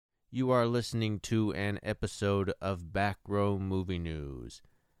You are listening to an episode of Back Row Movie News.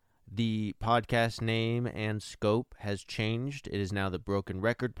 The podcast name and scope has changed. It is now the Broken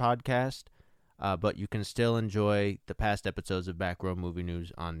Record Podcast, but you can still enjoy the past episodes of Back Row Movie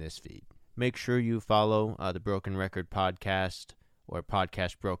News on this feed. Make sure you follow the Broken Record Podcast or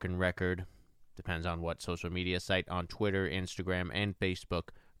Podcast Broken Record, depends on what social media site, on Twitter, Instagram, and Facebook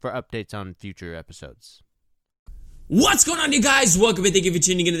for updates on future episodes. What's going on, you guys? Welcome and thank you for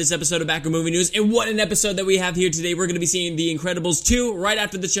tuning into this episode of Back Row Movie News. And what an episode that we have here today. We're going to be seeing The Incredibles 2 right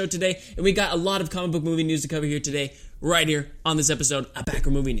after the show today. And we got a lot of comic book movie news to cover here today, right here on this episode of Back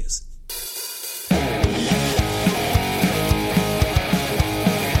Row Movie News.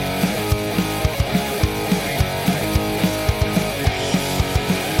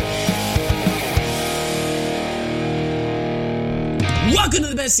 Welcome to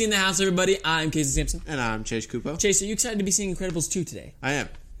the best scene in the house, everybody. I'm Casey Sampson. And I'm Chase Kupo. Chase, are you excited to be seeing Incredibles 2 today? I am.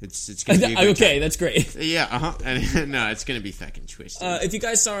 It's going to be a good Okay, time. That's great. Yeah, And no, it's going to be fucking twisted. If you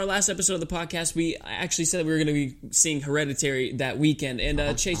guys saw our last episode of the podcast, we actually said that we were going to be seeing Hereditary that weekend.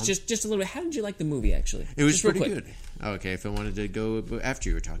 And Chase, just a little bit, how did you like the movie, actually? It was just real pretty quick. good. Okay, if I wanted to go after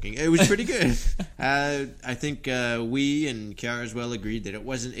you were talking. It was pretty good. I think we and Kiara as well agreed that it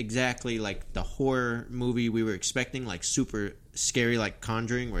wasn't exactly like the horror movie we were expecting, like super scary like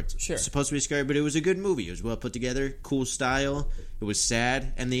Conjuring, where it's supposed to be scary, but it was a good movie. It was well put together, cool style. It was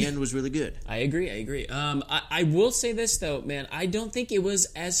sad, and the end was really good. I agree. I will say this, though, man. I don't think it was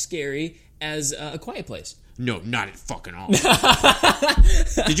as scary as A Quiet Place. No, not at fucking all.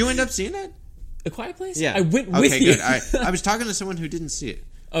 Did you end up seeing it? A Quiet Place? Yeah. I went with you. Good. I was talking to someone who didn't see it.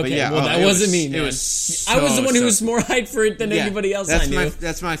 Okay, yeah, well, that wasn't me, man. It was I was the one who was more hyped for it than anybody else I knew.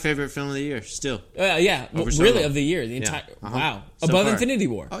 That's my favorite film of the year, still. Yeah, really, of the year. The entire Wow. So Above far. Infinity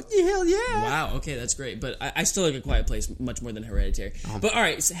War. Oh, hell yeah. Wow, okay, that's great. But I still like A Quiet Place much more than Hereditary. But all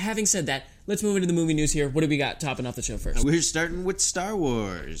right, so having said that, let's move into the movie news here. What do we got topping off the show first? We're starting with Star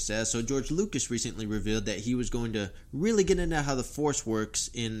Wars. So George Lucas recently revealed that he was going to really get into how the Force works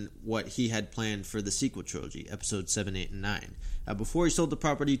in what he had planned for the sequel trilogy, episodes 7, 8, and 9. Before he sold the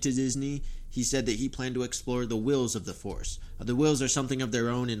property to Disney, he said that he planned to explore the wills of the Force. The wills are something of their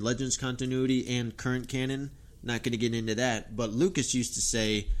own in Legends continuity and current canon. Not going to get into that, but Lucas used to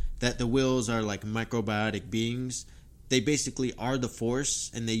say that the wills are like microbiotic beings. They basically are the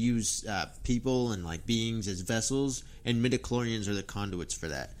Force, and they use people and like beings as vessels, and midichlorians are the conduits for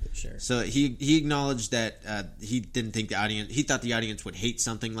that. Sure. So he acknowledged that he didn't think he thought the audience would hate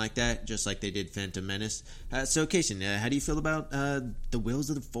something like that, just like they did Phantom Menace. So, Casey, how do you feel about the wills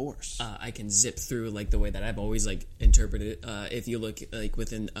of the Force? I can zip through like the way that I've always like interpreted it. If you look like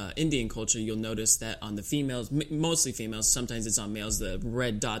within Indian culture, you'll notice that on the females, mostly females, sometimes it's on males, the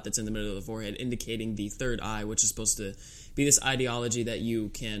red dot that's in the middle of the forehead indicating the third eye, which is supposed to be this ideology that you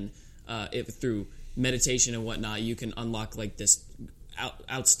can, through meditation and whatnot, you can unlock like this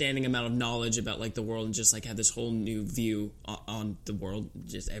outstanding amount of knowledge about like the world and just like have this whole new view on the world,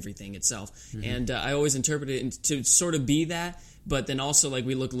 just everything itself. Mm-hmm. And I always interpret it to sort of be that, but then also like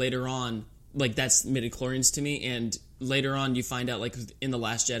we look later on, like that's midichlorians to me, and later on you find out like in The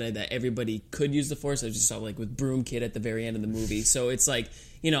Last Jedi that everybody could use the Force, as you saw like with Broom Kid at the very end of the movie. So it's like,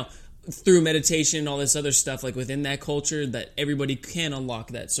 through meditation and all this other stuff, like within that culture, that everybody can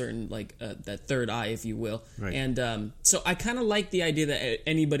unlock that certain, like, that third eye, if you will. Right. And so I kind of like the idea that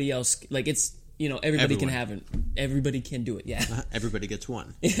anybody else, like, it's, everybody can have it. Everybody can do it, yeah. Everybody gets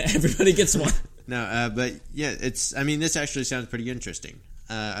one. Yeah, everybody gets one. No, but yeah, this actually sounds pretty interesting.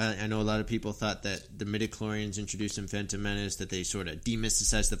 I know a lot of people thought that the midichlorians introduced in Phantom Menace, that they sort of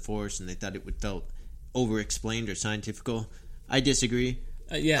demysticized the Force, and they thought it felt over-explained or scientifical. I disagree.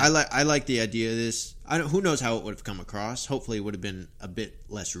 Yeah, I like the idea of this. Who knows how it would have come across? Hopefully, it would have been a bit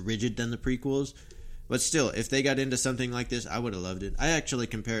less rigid than the prequels. But still, if they got into something like this, I would have loved it. I actually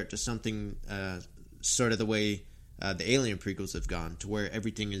compare it to something sort of the way the Alien prequels have gone, to where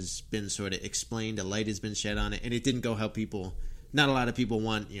everything has been sort of explained, a light has been shed on it, and it didn't go how people. Not a lot of people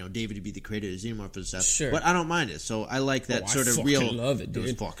want, David to be the creator of Xenomorph and stuff. Sure. But I don't mind it. So I like that sort of real. I love it, dude. It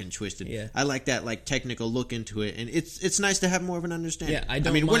was fucking twisted. Yeah. I like that like technical look into it, and it's nice to have more of an understanding. Yeah, I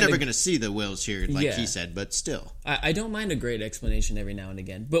mean, we're never going to see the wills here, like he said, but still. I don't mind a great explanation every now and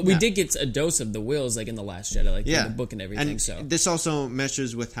again. But we did get a dose of the wills, like in The Last Jedi, like in the book and everything. And so this also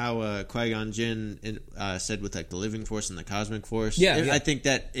meshes with how Qui-Gon Jinn said with like the Living Force and the Cosmic Force. Yeah. I think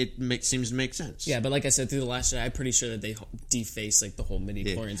that it seems to make sense. Yeah, but like I said, through The Last Jedi, I'm pretty sure that they deface like the whole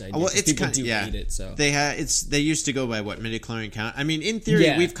midichlorians idea. Well, it's people do hate it. So they used to go by what midichlorian count. I mean, in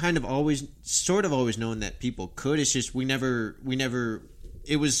theory, we've kind of always known that people could. It's just we never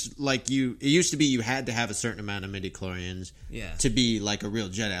it was like it used to be you had to have a certain amount of midichlorians to be like a real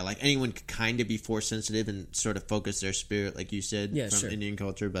Jedi. Like anyone could kind of be force sensitive and sort of focus their spirit, like you said, from Indian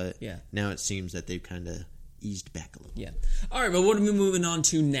culture. But now it seems that they've kind of eased back a little. Yeah. All right, but what are we moving on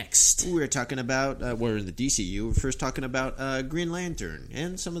to next? We're talking about, we're in the DCU. We're first talking about Green Lantern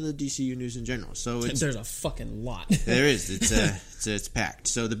and some of the DCU news in general. So there's a fucking lot. There is. It's packed.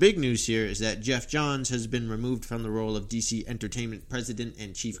 So the big news here is that Geoff Johns has been removed from the role of DC Entertainment President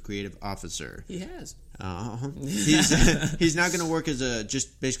and Chief Creative Officer. He has. He's now going to work as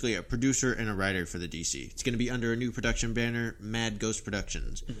just basically a producer and a writer for the DC. It's going to be under a new production banner, Mad Ghost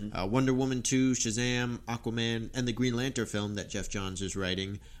Productions. Wonder Woman 2, Shazam, Aquaman, and the Green Lantern film that Geoff Johns is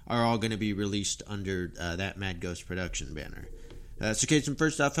writing are all going to be released under that Mad Ghost Production banner. So, Kason,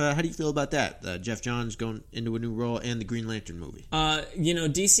 first off, how do you feel about that? Geoff Johns going into a new role and the Green Lantern movie.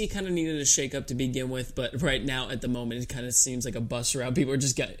 DC kind of needed a shake-up to begin with, but right now, at the moment, it kind of seems like a bus route. People are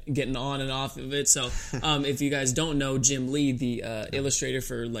just getting on and off of it. So, if you guys don't know, Jim Lee, the illustrator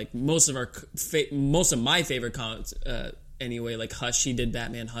for like most of my favorite comics, anyway, like Hush, he did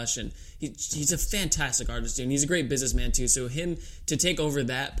Batman Hush, and he's a fantastic artist, dude, and he's a great businessman too. So him to take over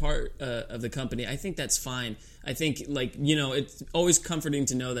that part of the company, I think that's fine. I think, like, it's always comforting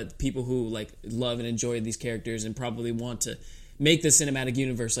to know that people who like love and enjoy these characters and probably want to make the cinematic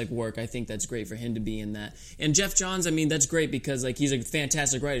universe like work, I think that's great for him to be in that. And Geoff Johns, I mean, that's great because like he's a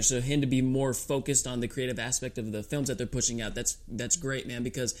fantastic writer, so him to be more focused on the creative aspect of the films that they're pushing out, that's great, man,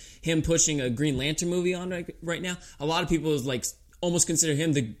 because him pushing a Green Lantern movie on right now, a lot of people like almost consider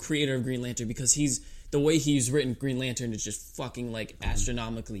him the creator of Green Lantern because the way he's written Green Lantern is just fucking like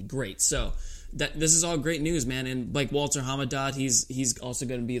astronomically great. So this is all great news, man. And like Walter Hamadat, he's also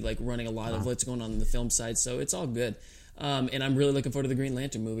going to be like running a lot of what's going on the film side, so it's all good. And I'm really looking forward to the Green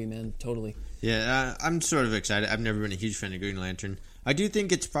Lantern movie, man. Totally. Yeah, I'm sort of excited. I've never been a huge fan of Green Lantern. I do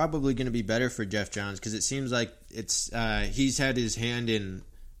think it's probably going to be better for Geoff Johns because it seems like he's had his hand in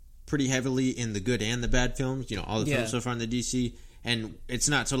pretty heavily in the good and the bad films. All the films so far in the DC. And it's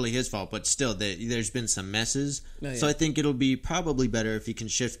not totally his fault, but still, there's been some messes. Oh, yeah. So I think it'll be probably better if he can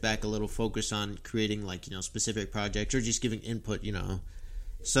shift back a little, focus on creating, like, specific projects or just giving input,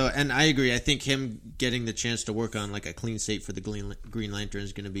 So, and I agree. I think him getting the chance to work on, like, a clean slate for the Green Lantern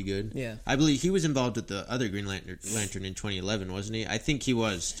is going to be good. Yeah. I believe he was involved with the other Green Lantern in 2011, wasn't he? I think he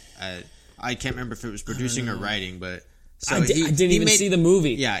was. I can't remember if it was producing or writing, but... So I didn't even see the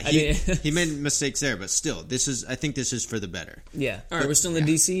movie. Yeah, he made mistakes there, but still, I think this is for the better. Yeah. All right, we're still in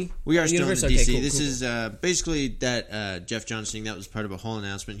the DC. We are universe? Still in the DC. Okay, cool, this is basically that Geoff Johns thing that was part of a whole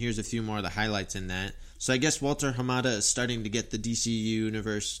announcement. Here's a few more of the highlights in that. So I guess Walter Hamada is starting to get the DC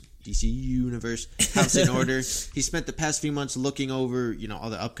universe house in order. He spent the past few months looking over,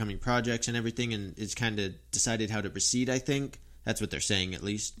 all the upcoming projects and everything, and it's kind of decided how to proceed, I think. That's what they're saying, at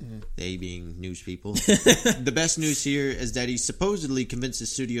least. They being news people. The best news here is that he supposedly convinced the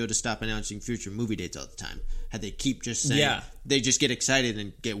studio to stop announcing future movie dates all the time. Had they keep just saying, they just get excited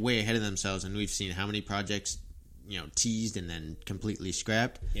and get way ahead of themselves, and we've seen how many projects, teased and then completely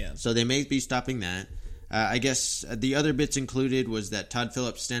scrapped. Yeah. So they may be stopping that. I guess the other bits included was that Todd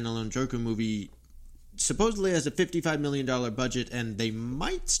Phillips' standalone Joker movie supposedly has a $55 million budget, and they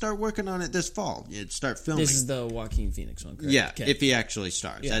might start working on it this fall. Start filming. This is the Joaquin Phoenix one, correct? Yeah, if he actually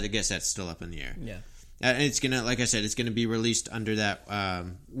stars. Yeah. I guess that's still up in the air. Yeah. And it's going to, like I said, it's going to be released under that,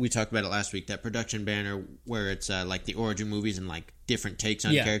 we talked about it last week, that production banner where it's like the origin movies and like different takes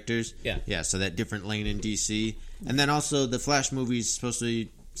on characters. Yeah. Yeah, so that different lane in DC. And then also the Flash movie is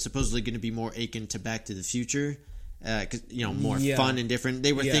supposedly going to be more akin to Back to the Future. Cause, more fun and different.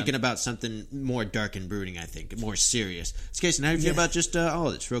 They were thinking about something more dark and brooding, I think. More serious. So, Kason, how do you feel about just all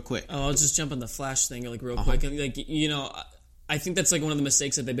of this real quick? Oh, I'll just jump on the Flash thing like real quick. Like, I think that's like one of the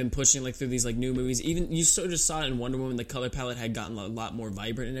mistakes that they've been pushing like through these like new movies. Even you sort of saw it in Wonder Woman, the color palette had gotten a lot more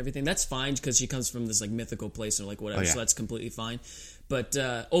vibrant and everything. That's fine because she comes from this like mythical place or like whatever, so that's completely fine. But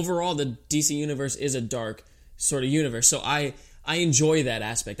overall, the DC universe is a dark sort of universe. So I enjoy that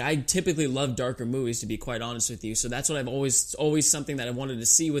aspect. I typically love darker movies, to be quite honest with you. So that's what I've always something that I wanted to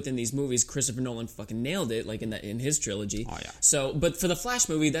see within these movies. Christopher Nolan fucking nailed it, like in his trilogy. Oh yeah. So, but for the Flash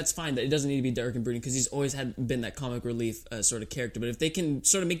movie, that's fine. That it doesn't need to be dark and brooding because he's always been that comic relief sort of character. But if they can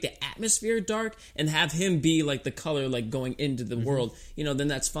sort of make the atmosphere dark and have him be like the color like going into the world, then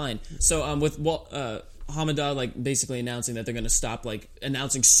that's fine. So with Hamada like basically announcing that they're going to stop like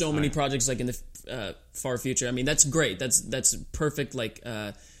announcing so many projects like in the far future. I mean, that's great. That's perfect. Like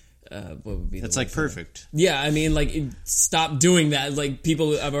what would be that's like perfect. Yeah, I mean, like stop doing that. Like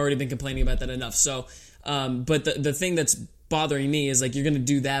people have already been complaining about that enough. So but the thing that's bothering me is like you're gonna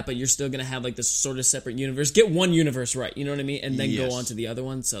do that, but you're still gonna have like this sort of separate universe. Get one universe right, you know what I mean, and then go on to the other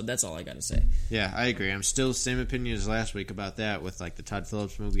one. So that's all I gotta say. Yeah, I agree. I'm still same opinion as last week about that with like the Todd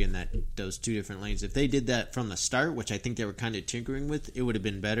Phillips movie and that those two different lanes. If they did that from the start, which I think they were kind of tinkering with, it would have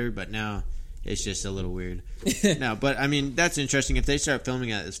been better. But now it's just a little weird. No, but I mean that's interesting. If they start filming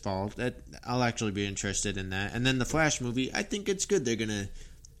it this fall, that I'll actually be interested in that. And then the Flash movie, I think it's good. They're gonna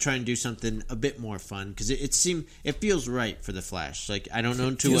try and do something a bit more fun because it feels right for the Flash. Like I don't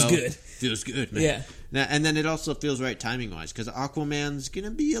know too well. Feels good, man. Yeah. Now, and then it also feels right timing wise because Aquaman's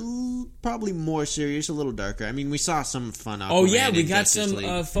gonna be probably more serious, a little darker. I mean, we saw some fun. Aquaman Oh yeah, we in got Justice some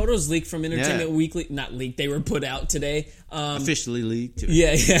League. photos leaked from Entertainment Weekly. Not leaked; they were put out today. Officially leaked.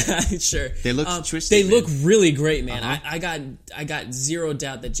 Yeah, sure. They look twisted. They man. look really great, man. I got zero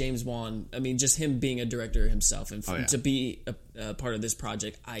doubt that James Wan. I mean, just him being a director himself and to be a part of this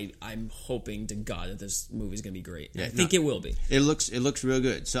project, I'm hoping to God that this movie's gonna be great. Yeah, I think it will be. It looks real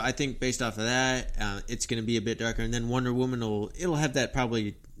good. So I think based off of that, it's gonna be a bit darker. And then Wonder Woman it'll have that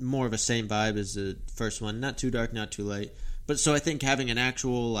probably more of a same vibe as the first one. Not too dark, not too light. But so I think having an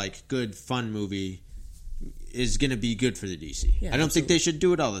actual like good fun movie is going to be good for the DC. Yeah, I don't think they should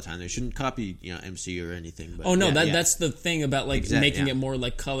do it all the time. They shouldn't copy, MCU or anything. But that's the thing about like making it more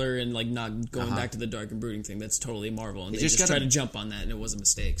like color and like not going back to the dark and brooding thing. That's totally Marvel, and they just try to jump on that, and it was a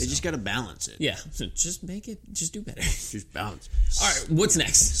mistake. They just got to balance it. Yeah, so just do better. Just balance. All right, what's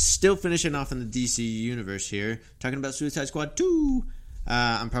next? Still finishing off in the DC universe here, talking about Suicide Squad 2.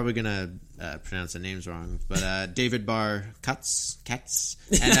 I'm probably gonna pronounce the names wrong, but David Barr Katz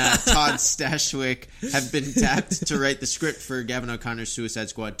and Todd Stashwick have been tapped to write the script for Gavin O'Connor's Suicide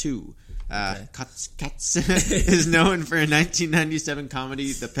Squad 2. Katz is known for a 1997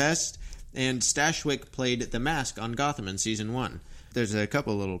 comedy, The Pest, and Stashwick played The Mask on Gotham in Season 1. There's a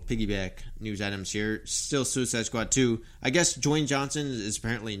couple little piggyback news items here. Still Suicide Squad 2. I guess Dwayne Johnson is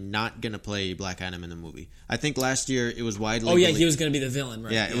apparently not going to play Black Adam in the movie. I think last year it was widely believed... he was going to be the villain,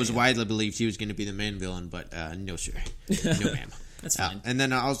 right? Yeah, it was widely believed he was going to be the main villain, but no, sir. No, ma'am. That's fine. And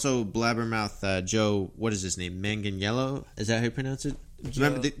then also Blabbermouth Joe, what is his name? Manganiello? Is that how you pronounce it?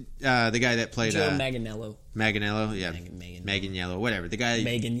 Remember the guy that played... Joe Manganiello. Manganiello, yeah. Manganiello, whatever. The guy...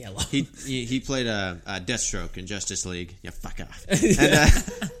 Manganiello. He played Deathstroke in Justice League. Yeah, fuck off.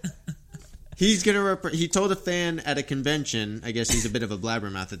 And he's going to... He told a fan at a convention, I guess he's a bit of a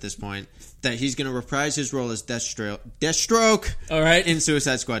blabbermouth at this point, that he's going to reprise his role as Deathstroke all right. in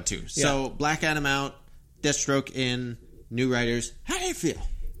Suicide Squad 2. Yeah. So, Black Adam out, Deathstroke in, new writers. How do you feel?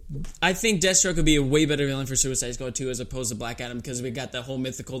 I think Deathstroke would be a way better villain for Suicide Squad 2 as opposed to Black Adam because we got that whole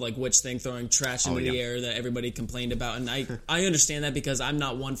mythical like witch thing throwing trash into the air that everybody complained about, and I understand that because I'm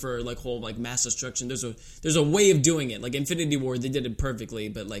not one for like whole like mass destruction. There's a way of doing it. Like Infinity War, they did it perfectly,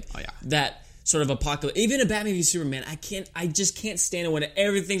 but like that sort of apocalypse. Even in Batman v Superman, I just can't stand it when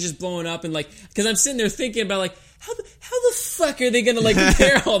everything's just blowing up and like because I'm sitting there thinking about like. How the fuck are they gonna like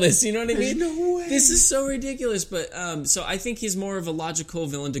repair all this? You know what I mean? There's no way. This is so ridiculous. But so I think he's more of a logical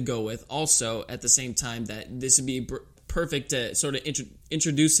villain to go with. Also, at the same time, that this would be perfect to sort of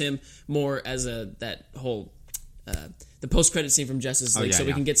introduce him more as that whole the post credit scene from Justice League,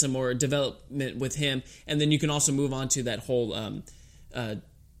 we can get some more development with him, and then you can also move on to that whole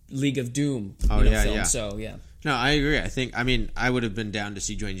League of Doom film. So yeah. No, I agree. I would have been down to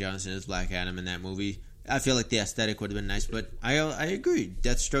see Dwayne Johnson as Black Adam in that movie. I feel like the aesthetic would have been nice, but I agree.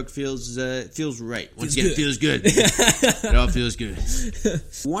 Deathstroke feels right. Once again, it feels good. It all feels good.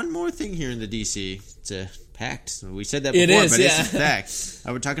 One more thing here in the DC. It's packed. We said that before, it's packed.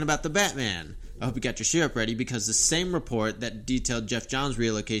 We're talking about the Batman. I hope you got your syrup ready because the same report that detailed Geoff Johns'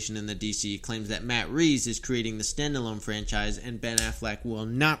 relocation in the DC claims that Matt Reeves is creating the standalone franchise and Ben Affleck will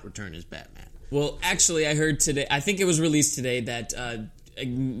not return as Batman. Well, actually, I heard today, I think it was released today, that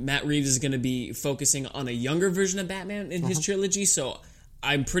Matt Reeves is going to be focusing on a younger version of Batman in his trilogy, so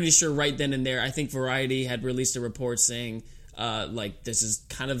I'm pretty sure right then and there, I think Variety had released a report saying, this is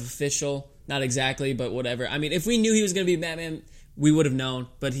kind of official. Not exactly, but whatever. I mean, if we knew he was going to be Batman, we would have known,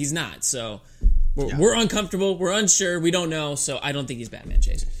 but he's not, so we're uncomfortable, we're unsure, we don't know, so I don't think he's Batman,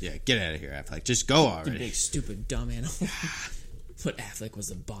 Chase. Yeah, get out of here, Affleck. Just go already. You big, stupid, dumb animal. But Affleck was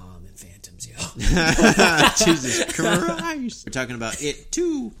the bomb in Phantoms, yo. Jesus Christ. We're talking about It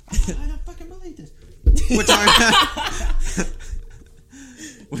 2. I don't fucking believe this.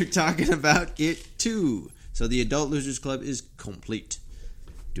 We're talking about It 2. So the Adult Losers Club is complete.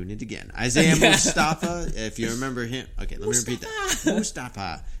 Doing it again. Isaiah Mustafa, if you remember him. Okay, let me repeat that.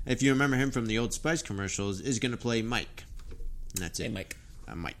 Mustafa. If you remember him from the Old Spice commercials, is going to play Mike. And that's it. Hey, Mike.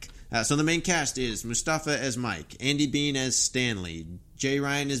 Mike. So the main cast is Mustafa as Mike, Andy Bean as Stanley, Jay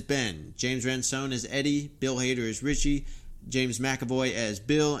Ryan as Ben, James Ransone as Eddie, Bill Hader as Richie, James McAvoy as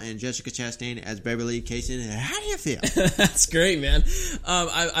Bill, and Jessica Chastain as Beverly. Kason, how do you feel? That's great, man.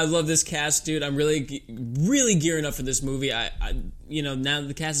 I love this cast, dude. I'm really gearing up for this movie. I now that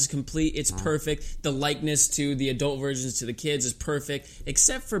the cast is complete, it's perfect. The likeness to the adult versions to the kids is perfect,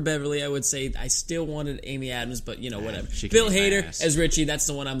 except for Beverly. I would say I still wanted Amy Adams, but whatever. Bill Hader as Richie, that's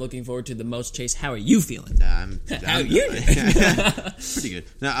the one I'm looking forward to the most. Chase, how are you feeling? How are you? Pretty good.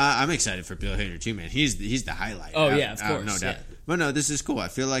 No, I'm excited for Bill Hader too, man. He's the highlight. Oh yeah, of course. No doubt. Yeah. But no, this is cool. I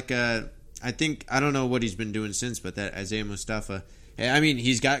feel like I don't know what he's been doing since, but that Isaiah Mustafa. I mean,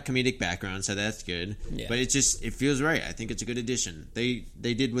 he's got comedic background, so that's good. Yeah. But it feels right. I think it's a good addition. They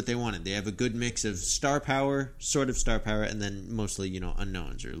did what they wanted. They have a good mix of star power, and then mostly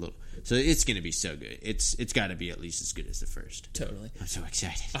unknowns or little. So it's going to be so good. It's got to be at least as good as the first. Totally. I'm so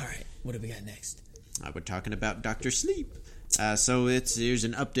excited. All right, what do we got next? We're talking about Dr. Sleep. So here's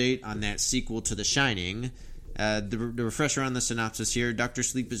an update on that sequel to The Shining. The refresher on the synopsis here: Dr.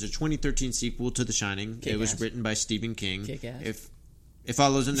 Sleep is a 2013 sequel to The Shining. It was written by Stephen King. It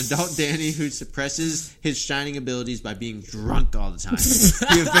follows an adult Danny who suppresses his shining abilities by being drunk all the time.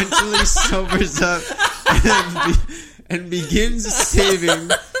 He eventually sobers up and begins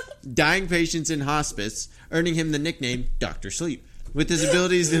saving dying patients in hospice, earning him the nickname Dr. Sleep. With his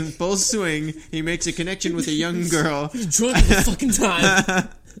abilities in full swing, he makes a connection with a young girl. He's drunk all the fucking time.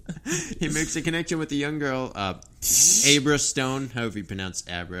 He makes a connection with a young girl, Abra Stone, however you pronounce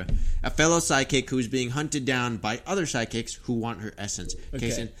Abra, a fellow psychic who's being hunted down by other psychics who want her essence. Okay.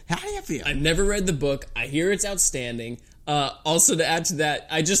 Kason, how do you feel? I've never read the book. I hear it's outstanding. Also, to add to that,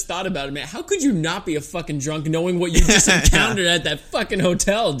 I just thought about it, man. How could you not be a fucking drunk knowing what you just encountered at that fucking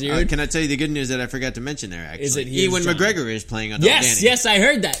hotel, dude? Can I tell you the good news that I forgot to mention there, actually? Is it Ewan McGregor is playing adult Danny. Yes, I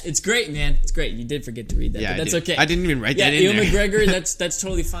heard that. It's great, man. It's great. You did forget to read that, but that's okay. I didn't even write that in Ewan there. McGregor, that's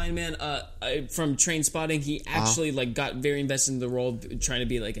totally fine, man. From Trainspotting, he actually got very invested in the role, trying to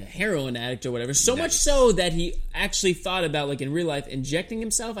be like a heroin addict or whatever. So much so that he actually thought about, in real life, injecting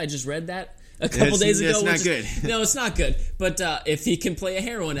himself. I just read that a couple days ago. That's not good. No, it's not good. But if he can play a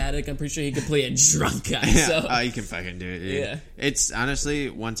heroin addict, I'm pretty sure he could play a drunk guy. Yeah. So. Oh, you can fucking do it, dude. Yeah. It's honestly,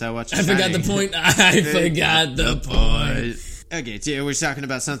 once I watched I forgot the point. I forgot the point. Okay, so we're talking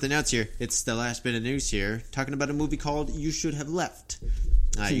about something else here. It's the last bit of news here. Talking about a movie called You Should Have Left.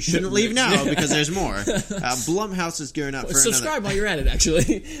 You shouldn't leave now because there's more. Blumhouse is gearing up for subscribe while you're at it,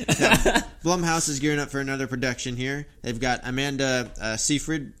 actually. Blumhouse is gearing up for another production here. They've got Amanda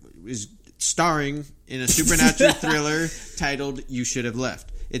Seyfried is starring in a supernatural thriller titled You Should Have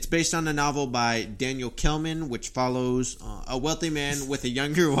Left. It's based on a novel by Daniel Kelman, which follows a wealthy man with a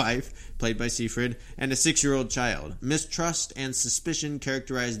younger wife, played by Seyfried, and a 6-year-old child. Mistrust and suspicion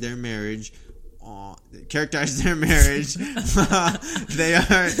characterize their marriage. They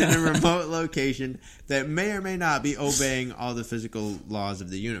are in a remote location that may or may not be obeying all the physical laws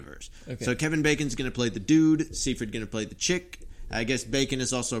of the universe. Okay. So Kevin Bacon's going to play the dude, Seyfried going to play the chick. I guess Bacon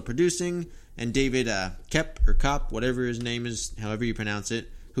is also producing, and David Kopp, whatever his name is, however you pronounce it,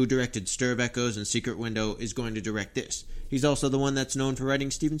 who directed Stir of Echoes and Secret Window, is going to direct this. He's also the one that's known for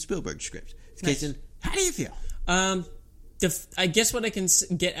writing Steven Spielberg's script. Nice. Kason, how do you feel? I guess what I can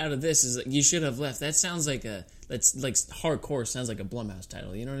get out of this is that You Should Have Left. That sounds like that's like hardcore. Sounds like a Blumhouse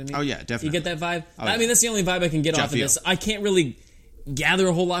title. You know what I mean? Oh yeah, definitely. You get that vibe? Oh, I mean, that's the only vibe I can get off of this. I can't really gather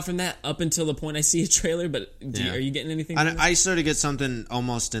a whole lot from that up until the point I see a trailer, but are you getting anything from I sort of get something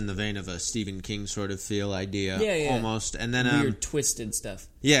almost in the vein of a Stephen King sort of feel idea. Yeah. Almost. And then weird twisted stuff.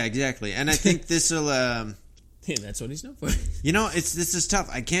 Yeah, exactly. And I think this will yeah, that's what he's known for. This is tough.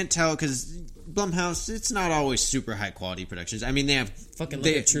 I can't tell because Blumhouse, it's not always super high quality productions. I mean, they have fucking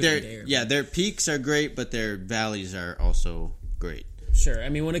Truth or Dare. Yeah, their peaks are great, but their valleys are also great. Sure. I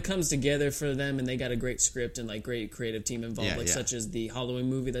mean, when it comes together for them and they got a great script and great creative team involved, such as the Halloween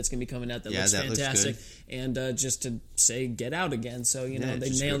movie that's going to be coming out that looks fantastic, and just to say Get Out again. So, they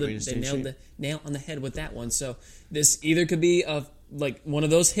nailed it. They nailed the nail on the head with that one. So this either could be one of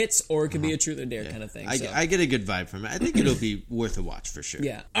those hits, or it could be a Truth or Dare kind of thing. I get a good vibe from it. I think it'll be worth a watch for sure.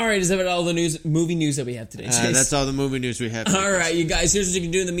 Yeah. All right. Is that all the movie news that we have today, Chase? That's all the movie news we have today. All right, you guys. Here's what you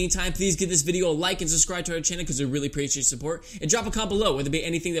can do in the meantime. Please give this video a like and subscribe to our channel because we really appreciate your support. And drop a comment below, whether it be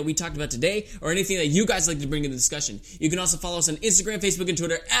anything that we talked about today or anything that you guys like to bring in the discussion. You can also follow us on Instagram, Facebook, and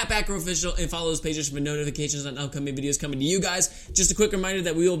Twitter at BackRowOfficial, and follow those pages for notifications on upcoming videos coming to you guys. Just a quick reminder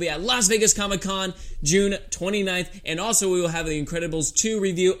that we will be at Las Vegas Comic Con June 29th, and also we will have the Incredibles 2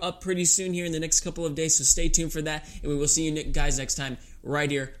 review up pretty soon here in the next couple of days, so stay tuned for that, and we will see you guys next time right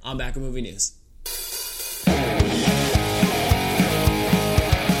here on Back Row Movie News.